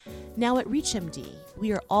Now at ReachMD,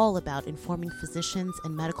 we are all about informing physicians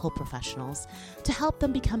and medical professionals to help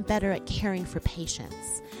them become better at caring for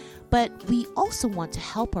patients. But we also want to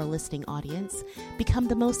help our listening audience become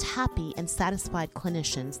the most happy and satisfied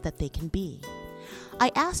clinicians that they can be.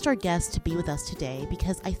 I asked our guest to be with us today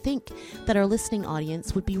because I think that our listening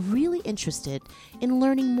audience would be really interested in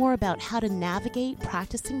learning more about how to navigate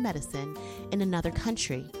practicing medicine in another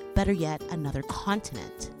country, better yet, another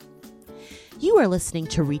continent. You are listening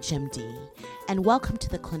to ReachMD, and welcome to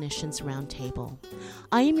the Clinicians Roundtable.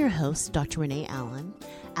 I am your host, Dr. Renee Allen,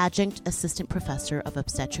 Adjunct Assistant Professor of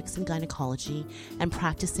Obstetrics and Gynecology and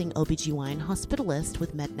practicing OBGYN hospitalist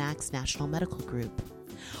with Mednax National Medical Group.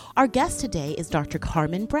 Our guest today is Dr.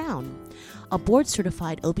 Carmen Brown, a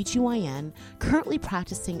board-certified OBGYN currently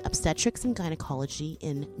practicing obstetrics and gynecology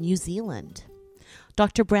in New Zealand.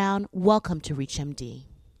 Dr. Brown, welcome to ReachMD.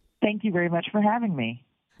 Thank you very much for having me.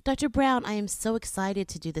 Dr. Brown, I am so excited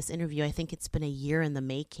to do this interview. I think it's been a year in the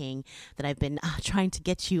making that I've been trying to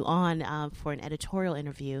get you on for an editorial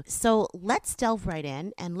interview. So let's delve right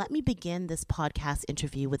in, and let me begin this podcast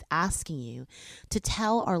interview with asking you to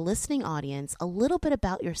tell our listening audience a little bit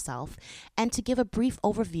about yourself and to give a brief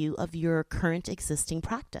overview of your current existing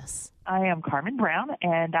practice. I am Carmen Brown,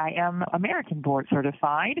 and I am American board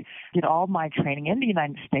certified. Did all my training in the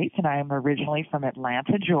United States, and I am originally from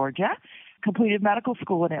Atlanta, Georgia. Completed medical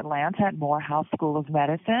school in Atlanta at Morehouse School of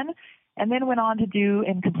Medicine, and then went on to do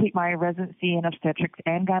and complete my residency in obstetrics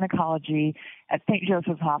and gynecology at St.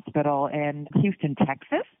 Joseph's Hospital in Houston,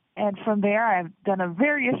 Texas. And from there, I've done a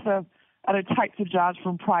various other types of jobs,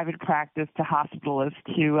 from private practice to hospitalist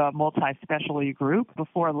to a multi-specialty group,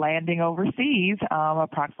 before landing overseas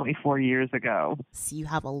approximately 4 years ago. So you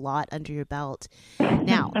have a lot under your belt.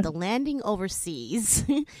 Now, the landing overseas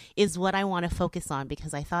is what I want to focus on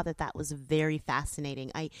because I thought that was very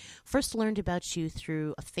fascinating. I first learned about you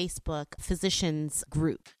through a Facebook physicians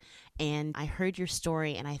group, and I heard your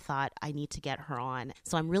story and I thought I need to get her on.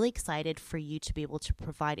 So I'm really excited for you to be able to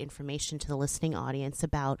provide information to the listening audience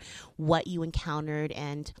about what you encountered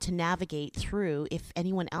and to navigate through if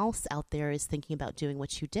anyone else out there is thinking about doing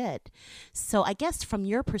what you did. So I guess from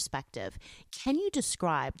your perspective, can you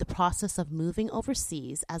describe the process of moving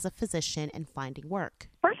overseas as a physician and finding work?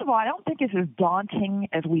 First of all, I don't think it's as daunting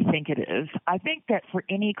as we think it is. I think that for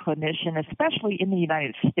any clinician, especially in the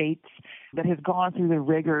United States, that has gone through the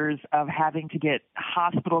rigors of having to get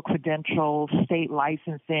hospital credentials, state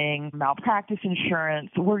licensing, malpractice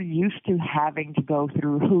insurance, we're used to having to go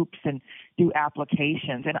through hoops and do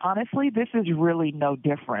applications. And honestly, this is really no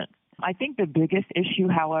different. I think the biggest issue,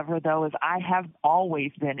 however, though, is I have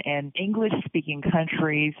always been in English-speaking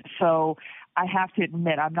countries, so I have to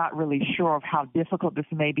admit I'm not really sure of how difficult this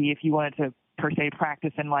may be if you wanted to, per se,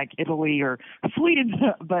 practice in like Italy or Sweden.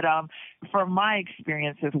 But from my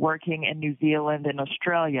experiences working in New Zealand and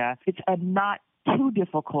Australia, it's a not too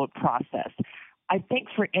difficult process. I think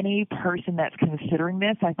for any person that's considering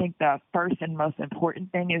this, I think the first and most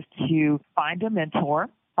important thing is to find a mentor.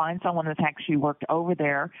 Find someone that's actually worked over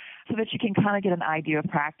there so that you can kind of get an idea of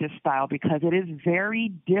practice style, because it is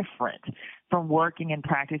very different from working and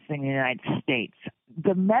practicing in the United States.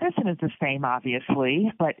 The medicine is the same,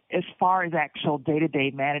 obviously, but as far as actual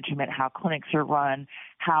day-to-day management, how clinics are run,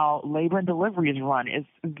 how labor and delivery is run, is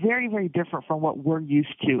very, very different from what we're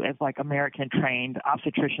used to as like American-trained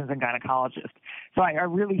obstetricians and gynecologists. So I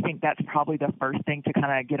really think that's probably the first thing to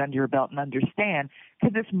kind of get under your belt and understand,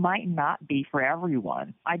 because this might not be for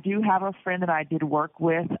everyone. I do have a friend that I did work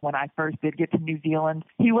with when I first did get to New Zealand.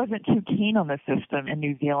 He wasn't too keen on the system in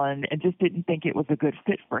New Zealand and just didn't think it was a good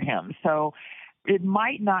fit for him. So it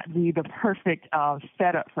might not be the perfect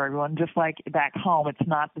setup for everyone. Just like back home, it's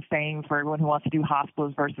not the same for everyone who wants to do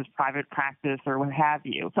hospitals versus private practice or what have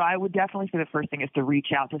you. So I would definitely say the first thing is to reach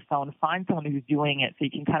out to someone, find someone who's doing it so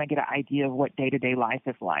you can kind of get an idea of what day-to-day life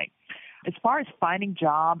is like. As far as finding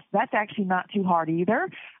jobs, that's actually not too hard either.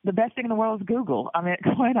 The best thing in the world is Google. I mean,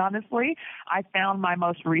 quite honestly, I found my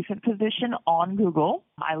most recent position on Google.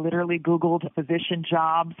 I literally Googled physician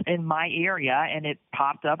jobs in my area, and it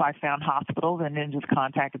popped up. I found hospitals and then just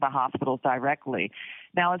contacted the hospitals directly.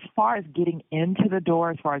 Now, as far as getting into the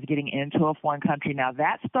door, as far as getting into a foreign country, now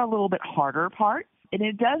that's the little bit harder part. And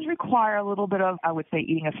it does require a little bit of, I would say,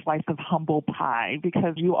 eating a slice of humble pie,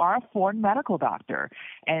 because you are a foreign medical doctor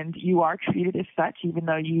and you are treated as such. Even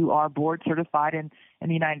though you are board certified in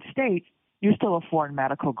the United States, you're still a foreign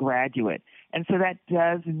medical graduate. And so that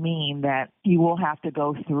does mean that you will have to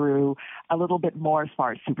go through a little bit more as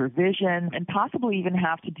far as supervision, and possibly even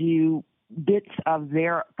have to do bits of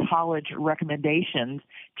their college recommendations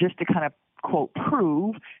just to kind of quote,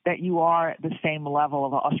 prove that you are at the same level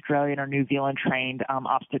of an Australian or New Zealand trained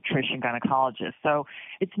obstetrician gynecologist. So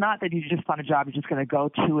it's not that you just find a job, you're just going to go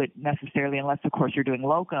to it necessarily, unless, of course, you're doing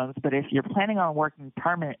locums. But if you're planning on working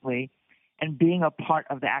permanently and being a part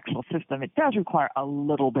of the actual system, it does require a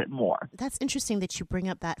little bit more. That's interesting that you bring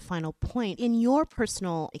up that final point. In your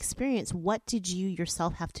personal experience, what did you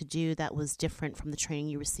yourself have to do that was different from the training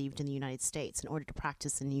you received in the United States in order to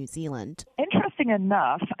practice in New Zealand? Interesting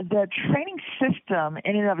enough, the training system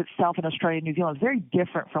in and of itself in Australia and New Zealand is very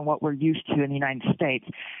different from what we're used to in the United States.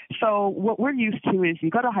 So what we're used to is you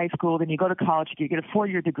go to high school, then you go to college, you get a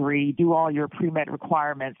 4-year degree, do all your pre-med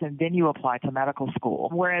requirements, and then you apply to medical school.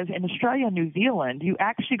 Whereas in Australia and New Zealand, you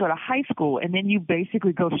actually go to high school, and then you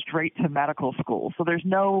basically go straight to medical school. So there's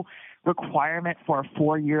no requirement for a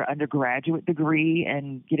 4-year undergraduate degree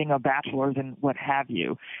and getting a bachelor's and what have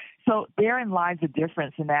you. So therein lies the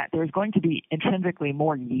difference in that there's going to be intrinsically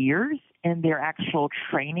more years in their actual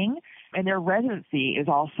training, and their residency is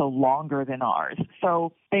also longer than ours.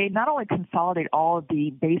 So they not only consolidate all of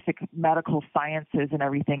the basic medical sciences and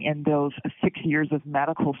everything in those 6 years of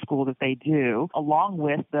medical school that they do, along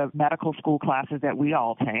with the medical school classes that we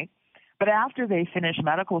all take, but after they finish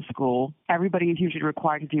medical school, everybody is usually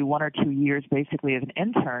required to do 1 or 2 years basically as an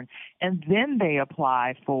intern, and then they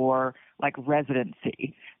apply for like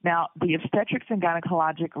residency. Now, the obstetrics and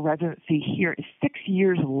gynecologic residency here is 6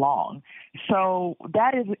 years long. So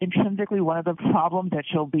that is intrinsically one of the problems that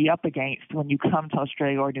you'll be up against when you come to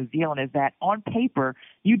Australia or New Zealand, is that on paper,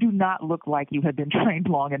 you do not look like you have been trained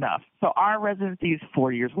long enough. So our residency is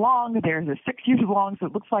 4 years long. Theirs is 6 years long. So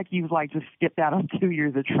it looks like you've just skipped out on 2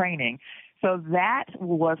 years of training. So that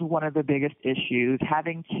was one of the biggest issues,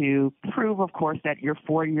 having to prove, of course, that your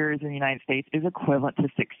 4 years in the United States is equivalent to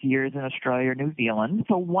 6 years in Australia or New Zealand.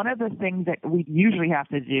 So one of the things that we usually have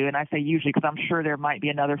to do, and I say usually because I'm sure there might be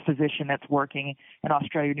another physician that's working in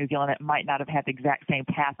Australia or New Zealand that might not have had the exact same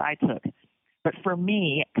path I took. But for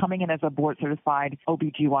me, coming in as a board-certified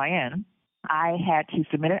OBGYN, I had to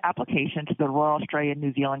submit an application to the Royal Australian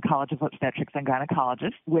New Zealand College of Obstetrics and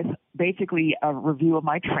Gynecologists with basically a review of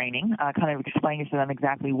my training, kind of explaining to them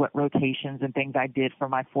exactly what rotations and things I did for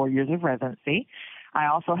my 4 years of residency. I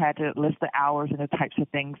also had to list the hours and the types of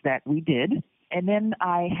things that we did. And then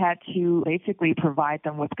I had to basically provide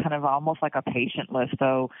them with kind of almost like a patient list,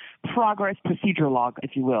 so progress procedure log,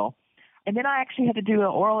 if you will. And then I actually had to do an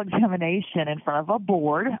oral examination in front of a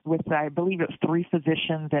board with, I believe it was 3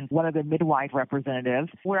 physicians and one of the midwife representatives,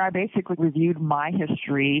 where I basically reviewed my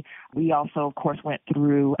history. We also, of course, went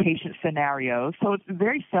through patient scenarios. So it's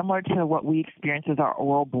very similar to what we experience as our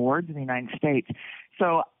oral boards in the United States.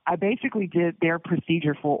 So I basically did their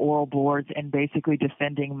procedure for oral boards and basically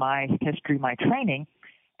defending my history, my training.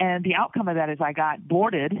 And the outcome of that is I got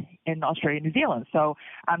boarded in Australia and New Zealand. So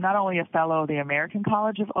I'm not only a fellow of the American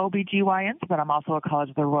College of OBGYNs, but I'm also a college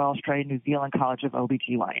of the Royal Australian New Zealand College of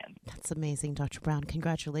OBGYNs. That's amazing, Dr. Brown.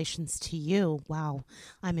 Congratulations to you. Wow,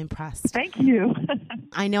 I'm impressed. Thank you.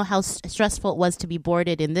 I know how stressful it was to be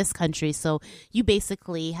boarded in this country, so you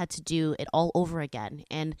basically had to do it all over again.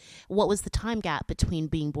 And what was the time gap between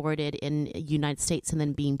being boarded in the United States and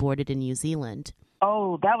then being boarded in New Zealand?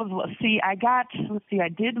 Oh, that was, I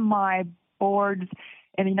did my boards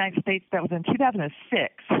in the United States, that was in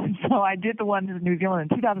 2006. So I did the one in New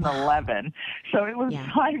Zealand in 2011. So it was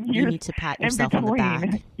 5 years. You need to pat yourself on the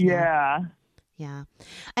back. Yeah. Yeah.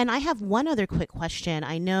 And I have one other quick question.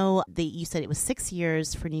 I know that you said it was 6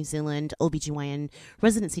 years for New Zealand OBGYN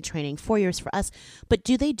residency training, 4 years for us. But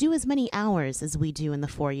do they do as many hours as we do in the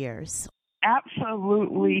 4 years?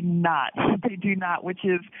 Absolutely not. They do not, which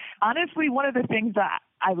is honestly one of the things that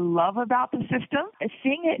I love about the system.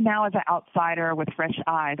 Seeing it now as an outsider with fresh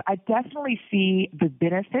eyes, I definitely see the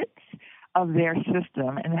benefits of their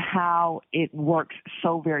system and how it works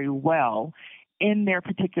so very well in their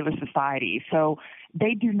particular society. So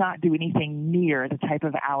they do not do anything near the type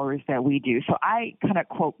of hours that we do. So I kind of,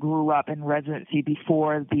 quote, grew up in residency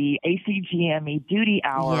before the ACGME duty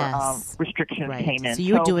hour restrictions came in. So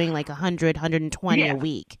you were doing like 100, 120 a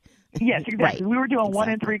week. Yes, exactly. We were doing 1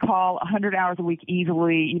 in 3 call, 100 hours a week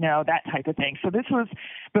easily, that type of thing. So this was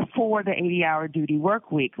before the 80-hour duty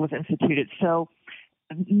work week was instituted. So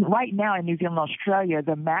right now in New Zealand, Australia,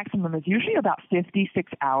 the maximum is usually about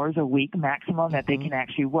 56 hours a week maximum that they can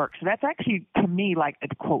actually work. So that's actually, to me, like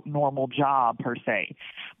a, quote, normal job per se.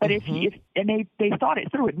 But if they thought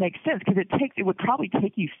it through, it makes sense because it would probably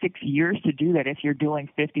take you 6 years to do that if you're doing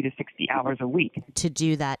 50 to 60 hours a week. To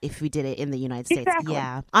do that if we did it in the United States. Exactly.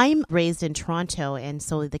 Yeah. I'm raised in Toronto, and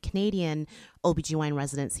so the Canadian OBGYN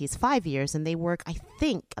residency is 5 years, and they work, I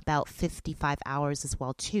think, about 55 hours as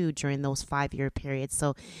well, too, during those 5-year periods.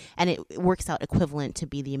 So, and it works out equivalent to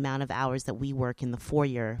be the amount of hours that we work in the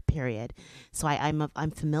 4-year period. So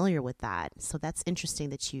I'm familiar with that. So that's interesting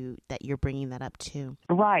that you're bringing that up, too.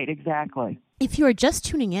 Right, exactly. If you are just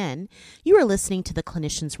tuning in, you are listening to the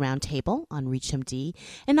Clinicians Roundtable on ReachMD,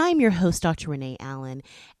 and I'm your host, Dr. Renee Allen.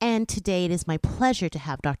 And today it is my pleasure to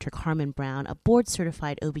have Dr. Carmen Brown, a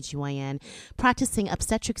board-certified OBGYN practicing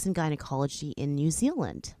obstetrics and gynecology in New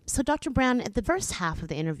Zealand. So, Dr. Brown, at the first half of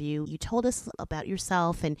the interview, you told us about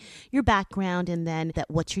yourself and your background, and then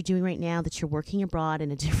that what you're doing right now, that you're working abroad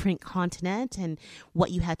in a different continent, and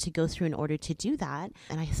what you had to go through in order to do that.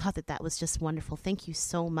 And I thought that was just wonderful. Thank you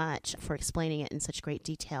so much for explaining it in such great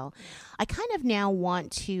detail. I kind of now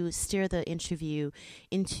want to steer the interview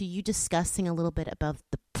into you discussing a little bit about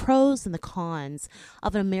the pros and the cons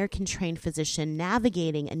of an American-trained physician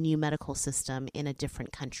navigating a new medical system in a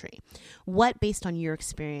different country. What, based on your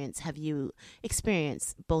experience, have you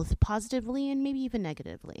experienced both positively and maybe even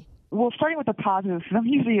negatively? Well, starting with the positives, I'm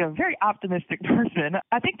usually a very optimistic person.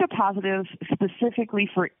 I think the positives specifically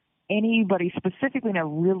for anybody, specifically in a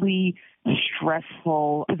really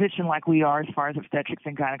stressful position like we are as far as obstetrics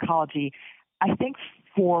and gynecology, I think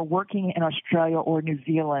for working in Australia or New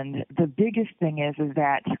Zealand, the biggest thing is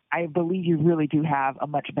that I believe you really do have a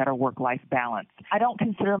much better work-life balance. I don't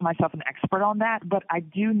consider myself an expert on that, but I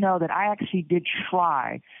do know that I actually did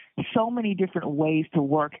try so many different ways to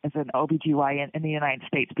work as an OBGYN in the United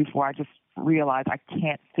States before I just realized I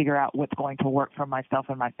can't figure out what's going to work for myself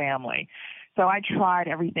and my family. So I tried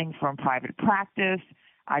everything from private practice.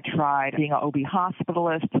 I tried being an OB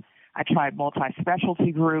hospitalist. I tried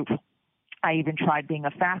multi-specialty group. I even tried being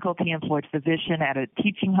a faculty-employed physician at a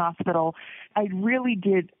teaching hospital. I really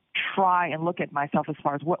did try and look at myself as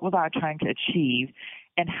far as what was I trying to achieve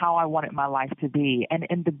and how I wanted my life to be. And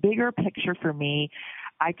in the bigger picture for me,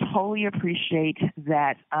 I totally appreciate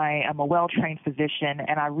that I am a well-trained physician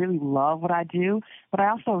and I really love what I do, but I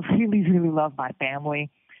also really, really love my family.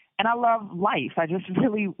 And I love life. I just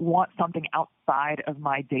really want something outside of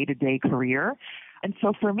my day-to-day career. And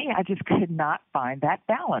so for me, I just could not find that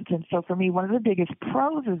balance. And so for me, one of the biggest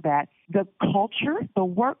pros is that the culture, the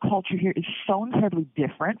work culture here is so incredibly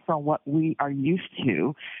different from what we are used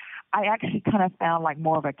to. I actually kind of found like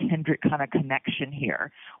more of a kindred kind of connection here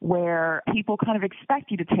where people kind of expect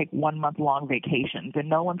you to take 1 month long vacations and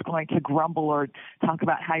no one's going to grumble or talk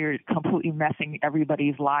about how you're completely messing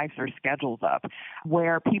everybody's lives or schedules up,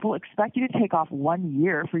 where people expect you to take off 1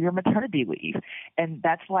 year for your maternity leave. And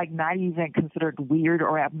that's like not even considered weird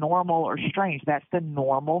or abnormal or strange. That's the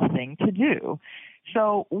normal thing to do.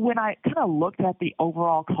 So when I kind of looked at the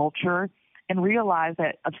overall culture and realized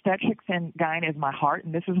that obstetrics and gyne is my heart,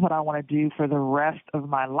 and this is what I want to do for the rest of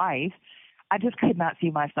my life, I just could not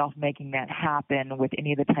see myself making that happen with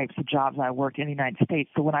any of the types of jobs I worked in the United States.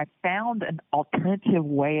 So when I found an alternative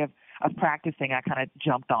way of practicing, I kind of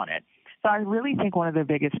jumped on it. So I really think one of the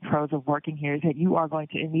biggest pros of working here is that you are going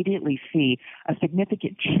to immediately see a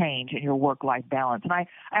significant change in your work-life balance. And I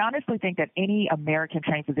honestly think that any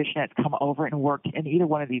American-trained physician that's come over and worked in either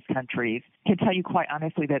one of these countries can tell you quite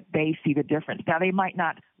honestly that they see the difference. Now, they might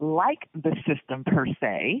not like the system per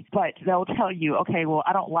se, but they'll tell you, okay, well,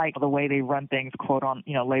 I don't like the way they run things, quote, on,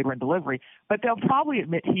 labor and delivery. But they'll probably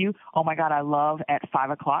admit to you, oh, my God, I love at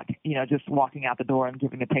 5 o'clock, just walking out the door and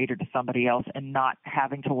giving the pager to somebody else and not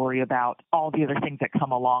having to worry about all the other things that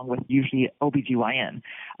come along with usually OBGYN.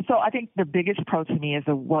 So I think the biggest pro to me is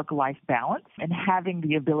the work-life balance and having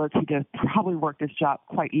the ability to probably work this job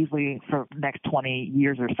quite easily for the next 20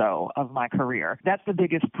 years or so of my career. That's the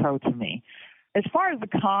biggest pro to me. As far as the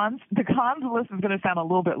cons list is going to sound a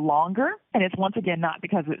little bit longer, and it's once again not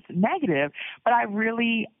because it's negative, but I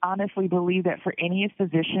really honestly believe that for any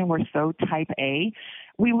physician, we're so type A,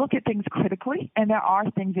 we look at things critically, and there are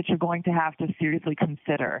things that you're going to have to seriously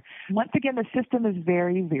consider. Once again, the system is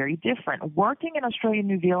very, very different. Working in Australia and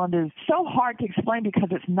New Zealand is so hard to explain because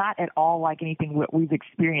it's not at all like anything that we've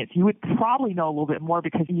experienced. You would probably know a little bit more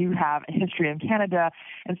because you have a history in Canada,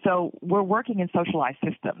 and so we're working in socialized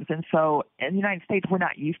systems. And so in the United States, we're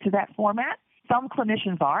not used to that format. Some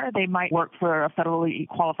clinicians are. They might work for a federally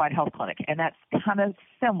qualified health clinic, and that's kind of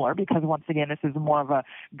similar because, once again, this is more of a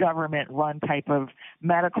government-run type of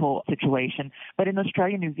medical situation. But in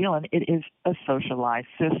Australia and New Zealand, it is a socialized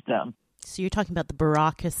system. So you're talking about the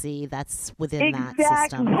bureaucracy that's within Exactly.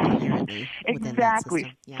 that system, inherently within that Exactly.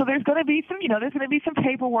 system. Yeah. So there's going to be some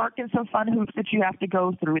paperwork and some fun hoops that you have to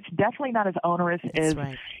go through. It's definitely not as onerous That's as,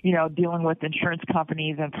 right. dealing with insurance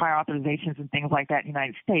companies and prior authorizations and things like that in the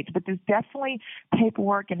United States. But there's definitely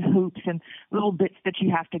paperwork and hoops and little bits that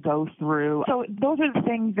you have to go through. So those are the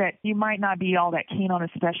things that you might not be all that keen on,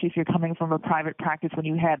 especially if you're coming from a private practice when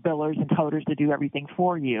you have billers and coders to do everything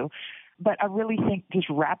for you. But I really think just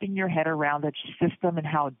wrapping your head around the system and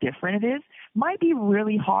how different it is might be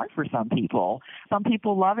really hard for some people. Some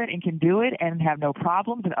people love it and can do it and have no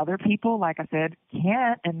problems, and other people, like I said,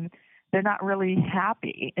 can't, and they're not really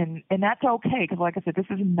happy. And that's okay, because like I said, this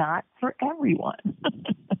is not for everyone.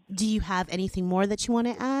 Do you have anything more that you want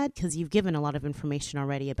to add? Because you've given a lot of information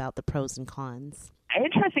already about the pros and cons.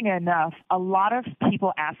 Interesting enough, a lot of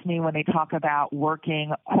people ask me when they talk about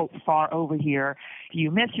working, quote, far over here, do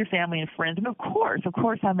you miss your family and friends? And of course,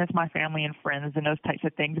 I miss my family and friends and those types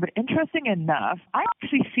of things. But interesting enough, I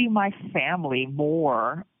actually see my family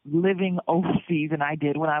more living overseas than I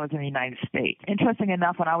did when I was in the United States. Interesting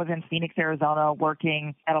enough, when I was in Phoenix, Arizona,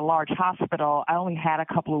 working at a large hospital, I only had a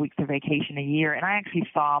couple of weeks of vacation a year, and I actually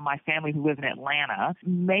saw my family who lives in Atlanta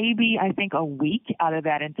maybe, I think, a week out of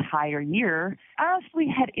that entire year. I honestly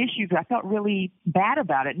had issues. I felt really bad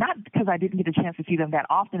about it, not because I didn't get a chance to see them that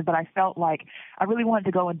often, but I felt like I really wanted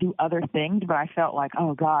to go and do other things, but I felt like,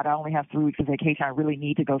 oh, God, I only have 3 weeks of vacation. I really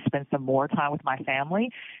need to go spend some more time with my family.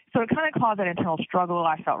 So it kind of caused that internal struggle.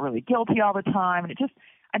 I felt really guilty all the time, and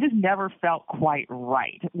I just never felt quite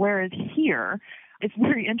right. Whereas here, it's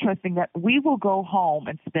very interesting that we will go home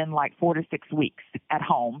and spend like 4 to 6 weeks at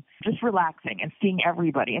home, just relaxing and seeing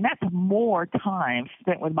everybody. And that's more time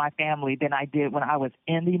spent with my family than I did when I was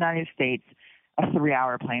in the United States, a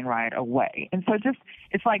 3-hour plane ride away. And so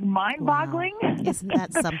it's like mind-boggling. Wow. Isn't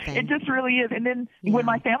that something? It just really is. And then when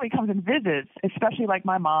my family comes and visits, especially like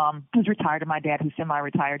my mom, who's retired, and my dad, who's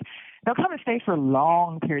semi-retired, they'll come and stay for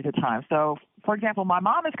long periods of time. So, for example, my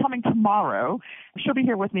mom is coming tomorrow. She'll be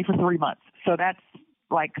here with me for 3 months. So that's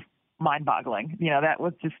like mind-boggling.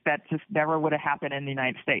 That just never would have happened in the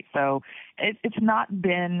United States. So it's not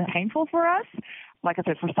been painful for us. Like I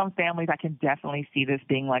said, for some families, I can definitely see this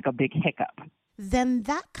being like a big hiccup. Then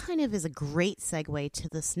that kind of is a great segue to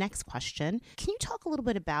this next question. Can you talk a little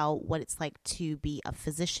bit about what it's like to be a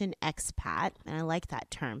physician expat? And I like that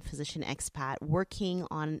term, physician expat, working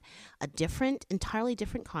on a entirely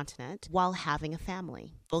different continent while having a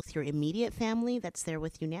family. Both your immediate family that's there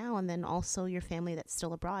with you now, and then also your family that's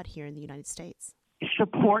still abroad here in the United States.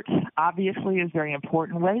 Support, obviously, is very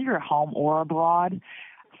important, whether you're at home or abroad.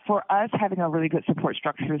 For us, having a really good support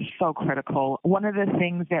structure is so critical. One of the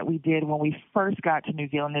things that we did when we first got to New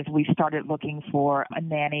Zealand is we started looking for a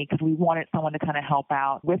nanny because we wanted someone to kind of help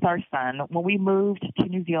out with our son. When we moved to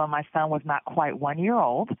New Zealand, my son was not quite 1 year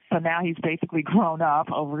old. So now he's basically grown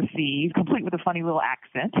up overseas, complete with a funny little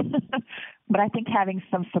accent. But I think having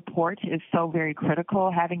some support is so very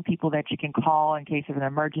critical. Having people that you can call in case of an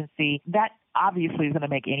emergency, that obviously is going to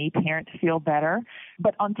make any parent feel better.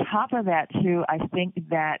 But on top of that, too, I think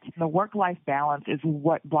that the work-life balance is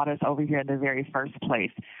what brought us over here in the very first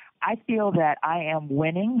place. I feel that I am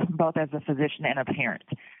winning both as a physician and a parent.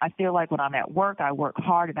 I feel like when I'm at work, I work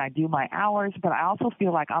hard and I do my hours, but I also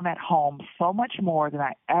feel like I'm at home so much more than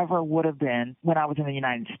I ever would have been when I was in the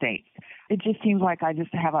United States. It just seems like I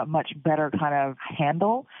just have a much better kind of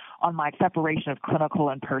handle on my separation of clinical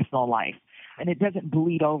and personal life, and it doesn't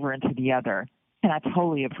bleed over into the other. And I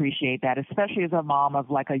totally appreciate that, especially as a mom of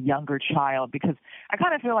like a younger child, because I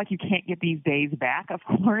kind of feel like you can't get these days back, of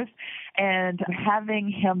course. And having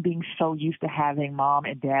him being so used to having mom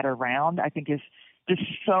and dad around, I think is just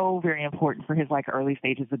so very important for his like early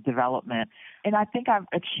stages of development. And I think I've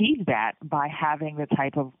achieved that by having the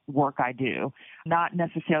type of work I do, not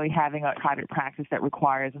necessarily having a private practice that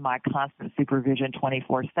requires my constant supervision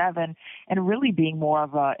 24/7, and really being more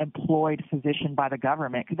of an employed physician by the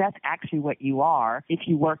government, because that's actually what you are if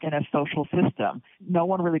you work in a social system. No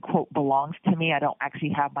one really, quote, belongs to me. I don't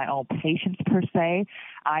actually have my own patients per se.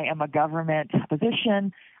 I am a government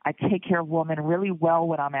physician. I take care of women really well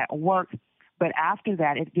when I'm at work. But after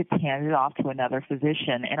that, it gets handed off to another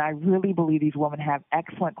physician. And I really believe these women have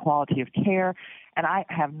excellent quality of care, and I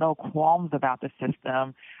have no qualms about the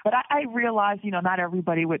system. But I realize, not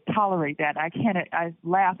everybody would tolerate that. I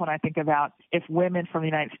laugh when I think about if women from the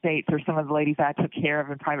United States or some of the ladies I took care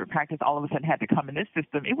of in private practice all of a sudden had to come in this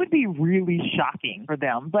system. It would be really shocking for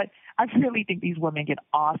them. But I really think these women get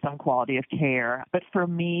awesome quality of care. But for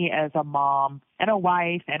me as a mom and a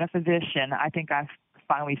wife and a physician, I think I've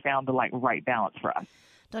finally found the right balance for us.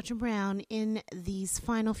 Dr. Brown, in these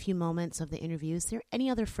final few moments of the interview, is there any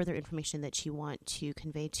other further information that you want to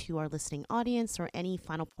convey to our listening audience or any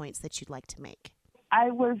final points that you'd like to make? I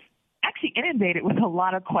was actually inundated with a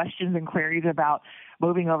lot of questions and queries about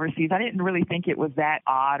moving overseas. I didn't really think it was that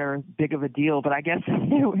odd or big of a deal, but I guess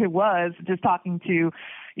it was, just talking to,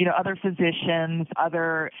 other physicians,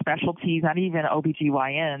 other specialties, not even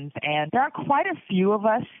OBGYNs. And there are quite a few of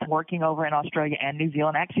us working over in Australia and New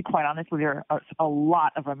Zealand. Actually, quite honestly, there are a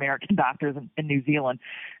lot of American doctors in New Zealand.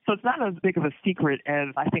 So it's not as big of a secret as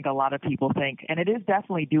I think a lot of people think. And it is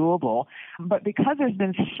definitely doable. But because there's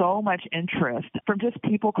been so much interest from just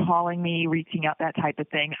people calling me, reaching out, that type of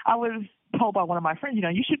thing, I was told by one of my friends,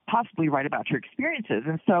 you should possibly write about your experiences.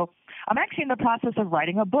 And so I'm actually in the process of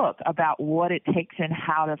writing a book about what it takes and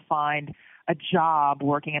how to find a job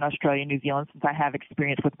working in Australia and New Zealand, since I have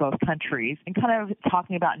experience with both countries, and kind of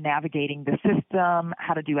talking about navigating the system,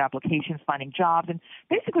 how to do applications, finding jobs, and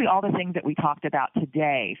basically all the things that we talked about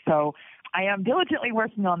today. So I am diligently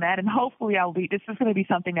working on that, and hopefully this is going to be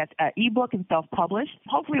something that's an ebook and self-published.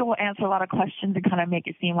 Hopefully it will answer a lot of questions and kind of make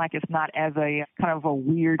it seem like it's not as a kind of a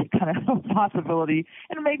weird kind of possibility,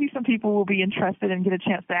 and maybe some people will be interested and get a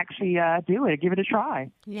chance to actually do it, give it a try.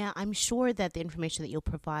 Yeah, I'm sure that the information that you'll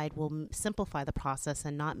provide will simplify the process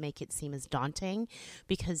and not make it seem as daunting,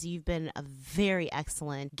 because you've been a very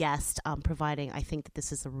excellent guest providing. I think that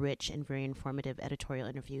this is a rich and very informative editorial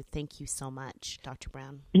interview. Thank you so much, Dr.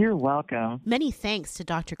 Brown. You're welcome. Many thanks to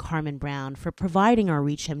Dr. Carmen Brown for providing our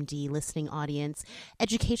ReachMD listening audience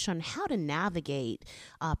education on how to navigate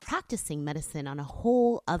practicing medicine on a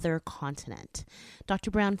whole other continent.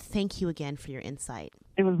 Dr. Brown, thank you again for your insight.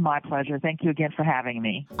 It was my pleasure. Thank you again for having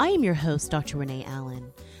me. I am your host, Dr. Renee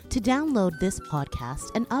Allen. To download this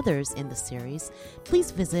podcast and others in the series,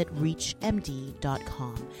 please visit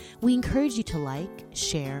reachmd.com. We encourage you to like,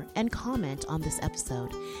 share, and comment on this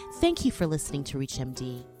episode. Thank you for listening to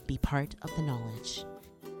ReachMD. Be part of the knowledge.